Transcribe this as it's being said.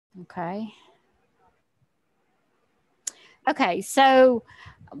Okay. Okay, so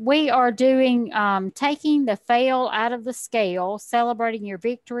we are doing taking the fail out of the scale, celebrating your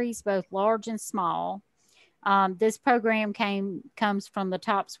victories, both large and small. This program comes from the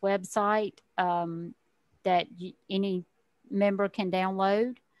TOPS website that any member can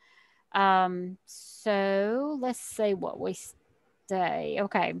download. So let's see what we say.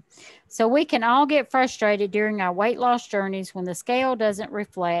 Okay, so we can all get frustrated during our weight loss journeys when the scale doesn't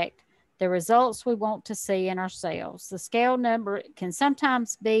reflect the results we want to see in ourselves. The scale number can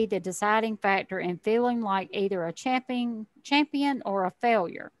sometimes be the deciding factor in feeling like either a champion or a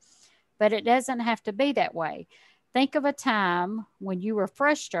failure, but it doesn't have to be that way. Think of a time when you were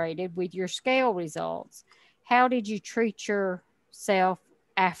frustrated with your scale results. How did you treat yourself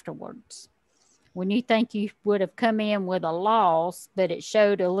afterwards? When you think you would have come in with a loss, but it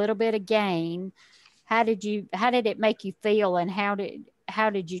showed a little bit of gain, how did it make you feel, and how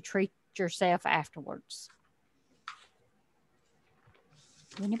did you treat yourself afterwards?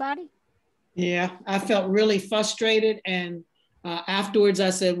 Anybody? Yeah, I felt really frustrated. And afterwards, I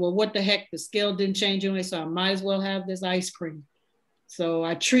said, well, what the heck? The scale didn't change anyway, so I might as well have this ice cream. So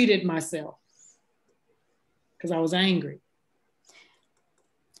I treated myself because I was angry.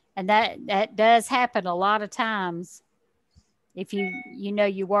 And that does happen a lot of times. If you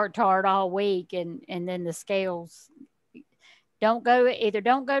worked hard all week, and then the scales don't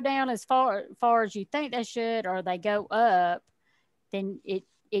go down as far as you think they should, or they go up, then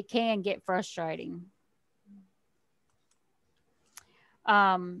it can get frustrating.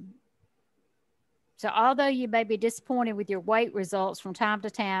 Um, so although you may be disappointed with your weight results from time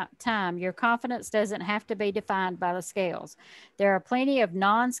to time, your confidence doesn't have to be defined by the scales. There are plenty of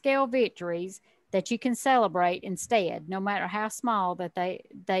non-scale victories that you can celebrate instead, no matter how small that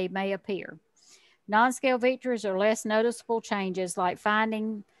they may appear. Non-scale victories are less noticeable changes, like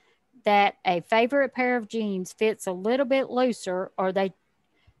finding that a favorite pair of jeans fits a little bit looser, or that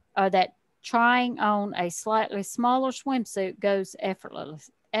trying on a slightly smaller swimsuit goes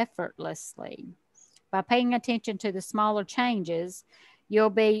effortlessly. By paying attention to the smaller changes, you'll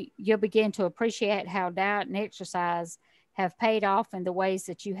begin to appreciate how diet and exercise have paid off in the ways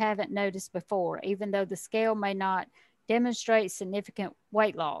that you haven't noticed before, even though the scale may not demonstrate significant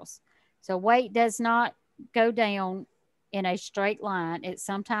weight loss. So weight does not go down in a straight line. It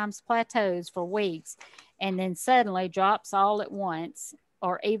sometimes plateaus for weeks and then suddenly drops all at once,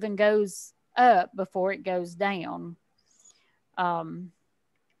 or even goes up before it goes down. Um,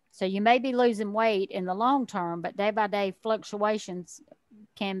 so you may be losing weight in the long term, but day by day fluctuations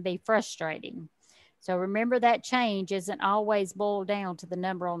can be frustrating. So remember that change isn't always boiled down to the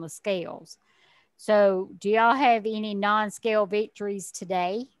number on the scales. So do y'all have any non-scale victories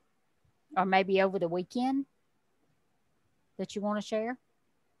today, or maybe over the weekend, that you want to share?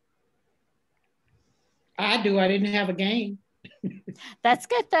 I do. I didn't have a game. That's a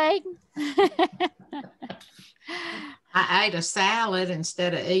good thing. I ate a salad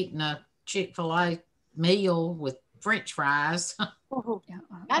instead of eating a Chick-fil-A meal with French fries. Oh, Oh,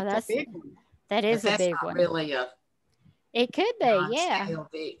 that's a big one. that But is a that's big not one. really a It could be, yeah. non-scale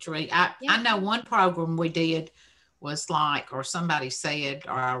victory. I, Yeah. I know one program we did was like, or somebody said,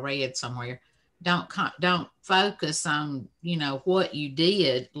 or I read somewhere, don't focus on what you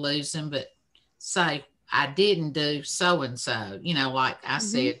did losing, but say I didn't do so and so. Like I Mm-hmm.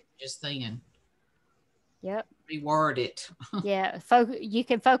 said just then, Yep. reword it. Yeah, you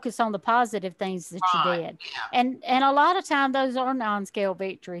can focus on the positive things that you Right. did, Yeah. and a lot of time those are non-scale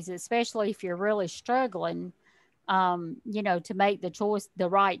victories, especially if you're really struggling, to make the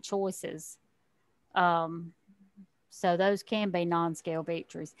right choices. Um, so those can be non-scale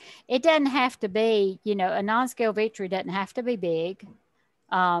victories. It doesn't have to be, a non-scale victory doesn't have to be big.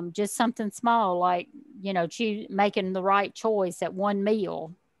 Just something small, like making the right choice at one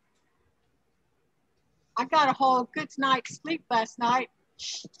meal. I got a whole good night's sleep last night.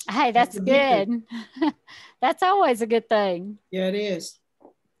 Hey, That's that's a good thing. good. That's always a good thing. Yeah, it is.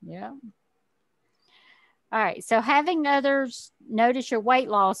 Yeah. All right. So having others notice your weight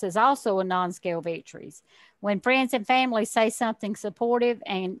loss is also a non-scale victories. When friends and family say something supportive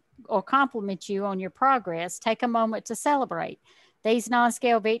and or compliment you on your progress, take a moment to celebrate. These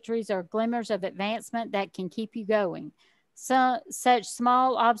non-scale victories are glimmers of advancement that can keep you going. Such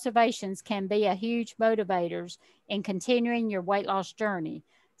small observations can be a huge motivators in continuing your weight loss journey.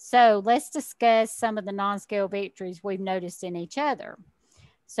 So let's discuss some of the non-scale victories we've noticed in each other.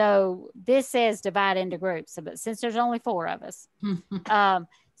 So this says divide into groups, but since there's only four of us, um,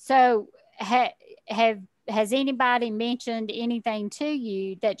 so have has anybody mentioned anything to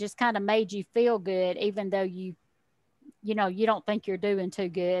you that just kind of made you feel good, even though you you know, you don't think you're doing too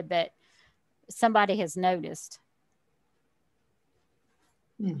good, but somebody has noticed.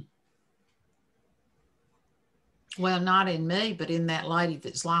 Well, not in me, but in that lady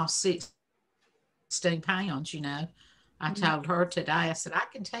that's lost 16 pounds, you know. I told her today, I said, I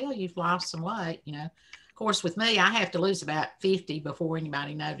can tell you've lost some weight, you know. Of course, with me, I have to lose about 50 before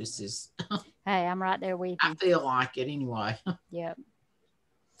anybody notices. Hey, I'm right there with I you. feel like it anyway. Yep.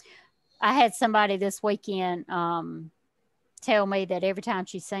 I had somebody this weekend tell me that every time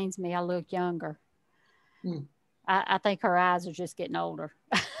she sees me, I look younger. Mm. I think her eyes are just getting older.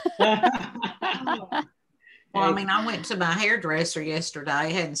 Well, I mean, I went to my hairdresser yesterday.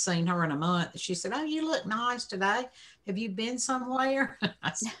 I hadn't seen her in a month. She said, "Oh, you look nice today. Have you been somewhere?"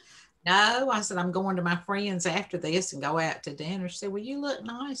 I said, "No." I said, "I'm going to my friends after this and go out to dinner." She said, "Well, you look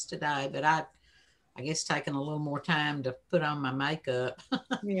nice today," but I guess taking a little more time to put on my makeup.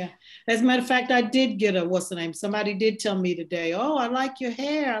 Yeah. As a matter of fact, I did get a, what's the name? Somebody did tell me today, oh, I like your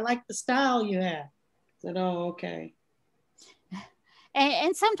hair. I like the style you have. I said, oh, okay.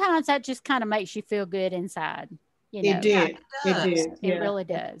 And sometimes that just kind of makes you feel good inside, you know. It did. Yeah, It did. It Yeah. really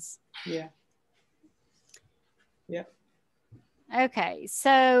does. Yeah. Yeah. Okay.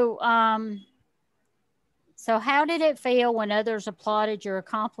 So how did it feel when others applauded your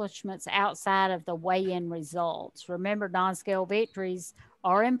accomplishments outside of the weigh-in results? Remember, non-scale victories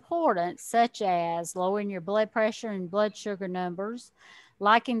are important, such as lowering your blood pressure and blood sugar numbers,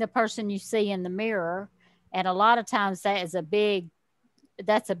 liking the person you see in the mirror. And a lot of times that's a big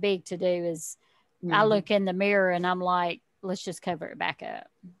to do is I look in the mirror and I'm like, let's just cover it back up.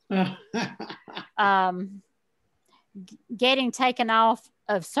 um, Getting taken off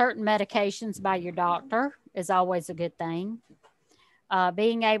of certain medications by your doctor is always a good thing.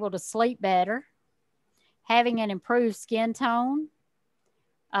 Being able to sleep better, having an improved skin tone,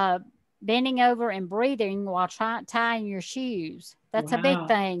 bending over and breathing while tying your shoes. That's a big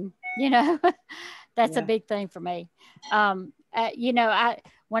thing, you know. That's a big thing for me. You know,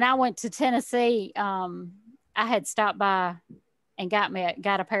 when I went to Tennessee, I had stopped by and got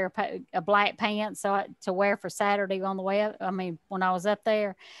a pair of black pants to wear for Saturday on the way up. I mean, when I was up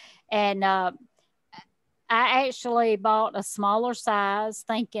there, and I actually bought a smaller size,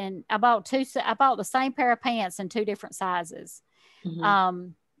 thinking I bought the same pair of pants in two different sizes.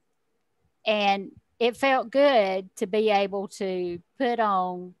 And it felt good to be able to put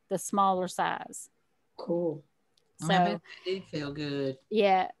on the smaller size. Cool. So it did feel good.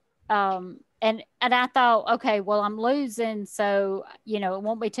 Yeah. And I thought, okay, well, I'm losing, so you know it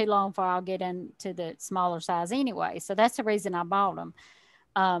won't be too long before I'll get into the smaller size anyway. So that's the reason I bought them.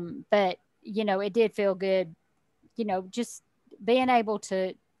 But you know, it did feel good, you know, just being able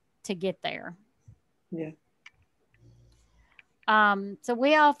to get there. Yeah. So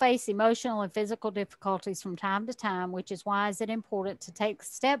we all face emotional and physical difficulties from time to time, which is why is it important to take a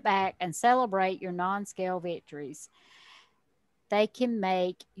step back and celebrate your non-scale victories. They can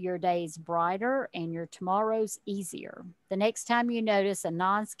make your days brighter and your tomorrows easier. The next time you notice a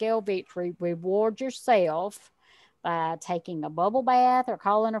non-scale victory, reward yourself by taking a bubble bath or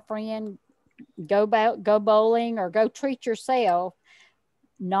calling a friend, go bowling, or go treat yourself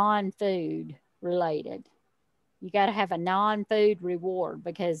non-food related. You got to have a non-food reward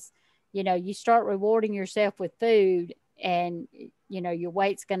because, you know, you start rewarding yourself with food and, you know, your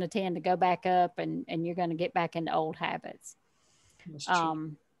weight's going to tend to go back up and you're going to get back into old habits.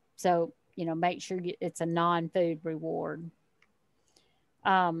 So, you know, make sure it's a non-food reward.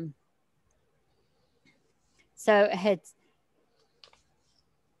 So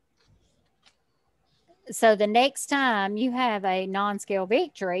the next time you have a non-scale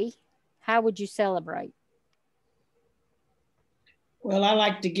victory, how would you celebrate? Well, I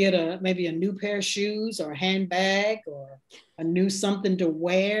like to get maybe a new pair of shoes or a handbag or a new something to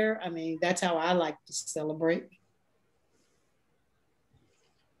wear. I mean, that's how I like to celebrate.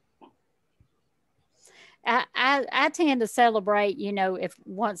 I tend to celebrate, you know, if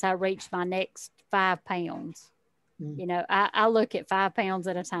once I reach my next 5 pounds, you know, I look at 5 pounds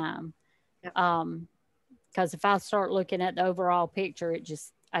at a time. Because if I start looking at the overall picture,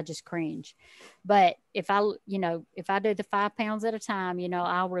 I just cringe. But if I do the 5 pounds at a time, you know,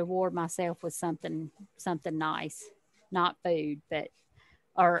 I'll reward myself with something nice, not food, but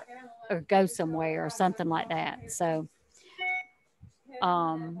or go somewhere or something like that. So,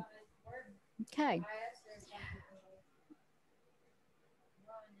 okay.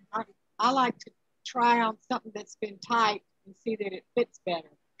 I like to try on something that's been tight and see that it fits better.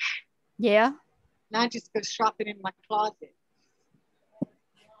 Yeah. Not just go shopping in my closet.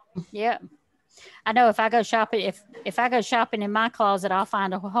 Yeah. I know if I go shopping, if I go shopping in my closet, I'll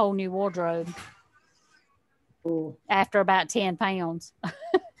find a whole new wardrobe. Ooh. after about 10 pounds.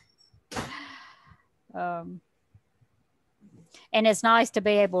 And it's nice to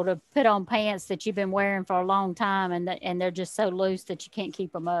be able to put on pants that you've been wearing for a long time, and they're just so loose that you can't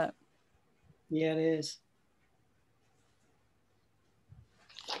keep them up. Yeah, it is.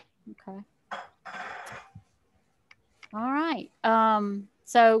 Okay. All right.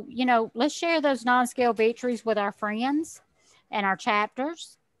 So, let's share those non-scale victories with our friends and our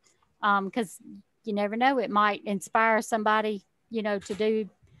chapters, because you never know, it might inspire somebody, to do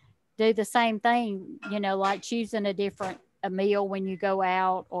the same thing, like choosing a meal when you go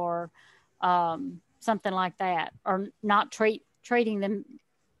out, or something like that, or not treating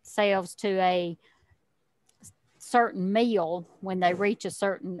themselves to a certain meal when they reach a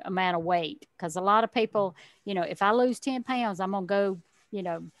certain amount of weight. Because a lot of people, if I lose 10 pounds, I'm gonna go,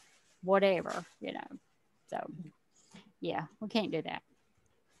 whatever, so yeah, we can't do that.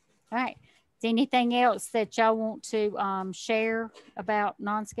 All right, is anything else that y'all want to share about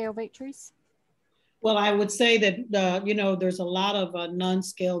non-scale victories? Well, I would say that, there's a lot of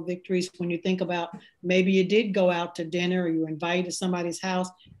non-scale victories when you think about maybe you did go out to dinner, or you were invited to somebody's house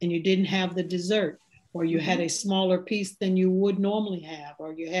and you didn't have the dessert, or you had a smaller piece than you would normally have,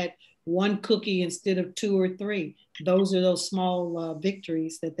 or you had one cookie instead of 2 or 3. Those are those small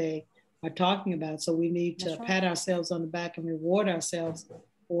victories that they are talking about. So we need to pat ourselves on the back and reward ourselves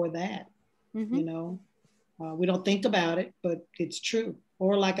for that. We don't think about it, but it's true.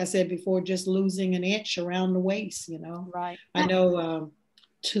 Or like I said before, just losing an inch around the waist, Right. I know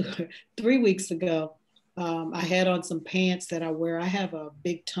 3 weeks ago, I had on some pants that I wear. I have a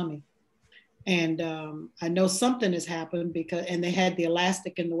big tummy. And I know something has happened and they had the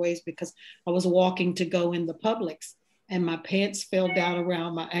elastic in the waist because I was walking to go in the Publix and my pants fell down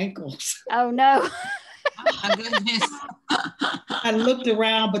around my ankles. Oh no. Oh my goodness. I looked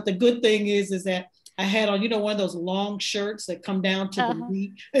around, but the good thing is that I had on, one of those long shirts that come down to the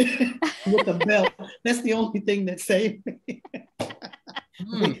knee with a belt. That's the only thing that saved me.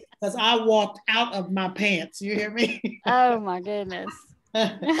 Because I walked out of my pants. You hear me? Oh my goodness.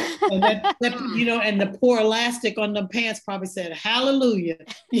 And and the poor elastic on the pants probably said, hallelujah.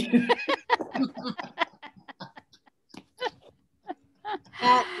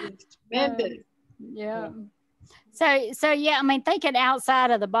 That is tremendous. Yeah. So yeah, I mean, thinking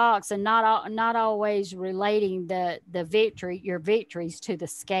outside of the box and not always relating your victories to the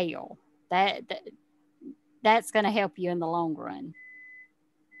scale. That's going to help you in the long run.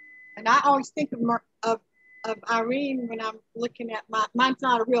 And I always think of Irene when I'm looking at mine's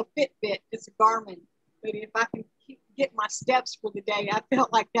not a real Fitbit, it's a Garmin. But if I can get my steps for the day, I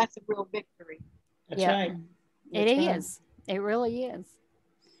felt like that's a real victory. That's right. It is. It really is.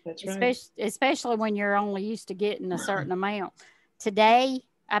 That's right. Especially when you're only used to getting a certain amount. Today,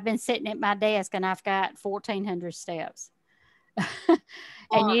 I've been sitting at my desk and I've got 1,400 steps.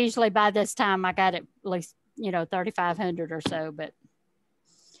 And usually by this time I got at least, 3,500 or so, but.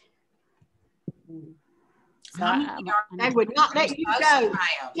 So I would not let you go.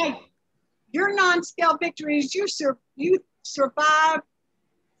 Hey, your non-scale victories, you survived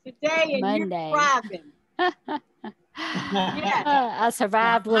today and Monday. You're thriving. Yeah. I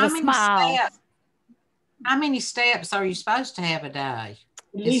survived with a smile. How many steps are you supposed to have a day?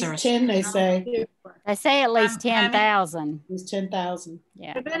 At least 10, they say. They say at least 10,000. At least 10,000.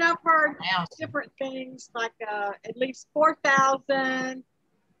 Yeah. But then I've heard different things like at least 4,000.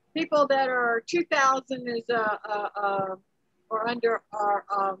 People that are 2,000 is or under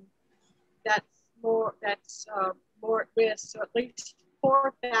are that's more at risk. So at least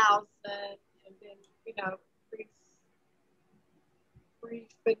 4,000, and then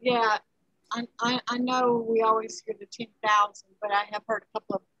but yeah, I know we always hear the 10,000, but I have heard a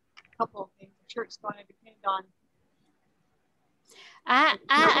couple of things. I'm sure it's going to depend on. I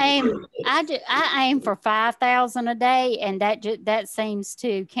aim for 5,000 a day, and that seems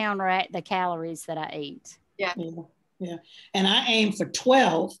to counteract the calories that I eat. Yeah. Yeah. And I aim for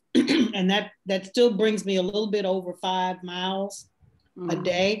 12, and that still brings me a little bit over 5 miles a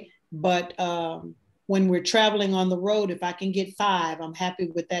day. But when we're traveling on the road, if I can get 5, I'm happy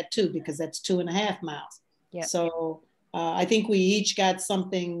with that too, because that's 2.5 miles. Yep. So I think we each got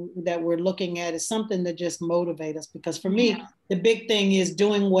something that we're looking at as something that just motivate us. Because for me, the big thing is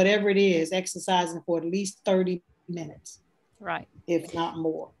doing whatever it is, exercising for at least 30 minutes. Right. If not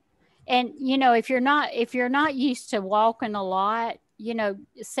more. And, if you're not used to walking a lot,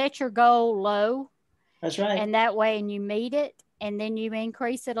 set your goal low. That's right. And that way, and you meet it, and then you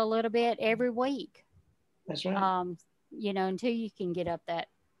increase it a little bit every week. That's right. Until you can get up that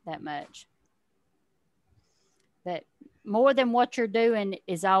much. That more than what you're doing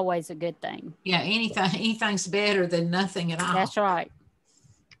is always a good thing. Yeah, anything's better than nothing at all. That's right.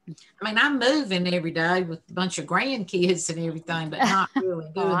 I mean, I'm moving every day with a bunch of grandkids and everything, but not really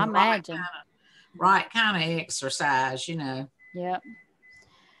doing I the imagine. right kind of exercise, you know. Yep.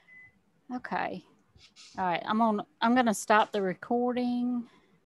 Okay. All right. I'm gonna stop the recording.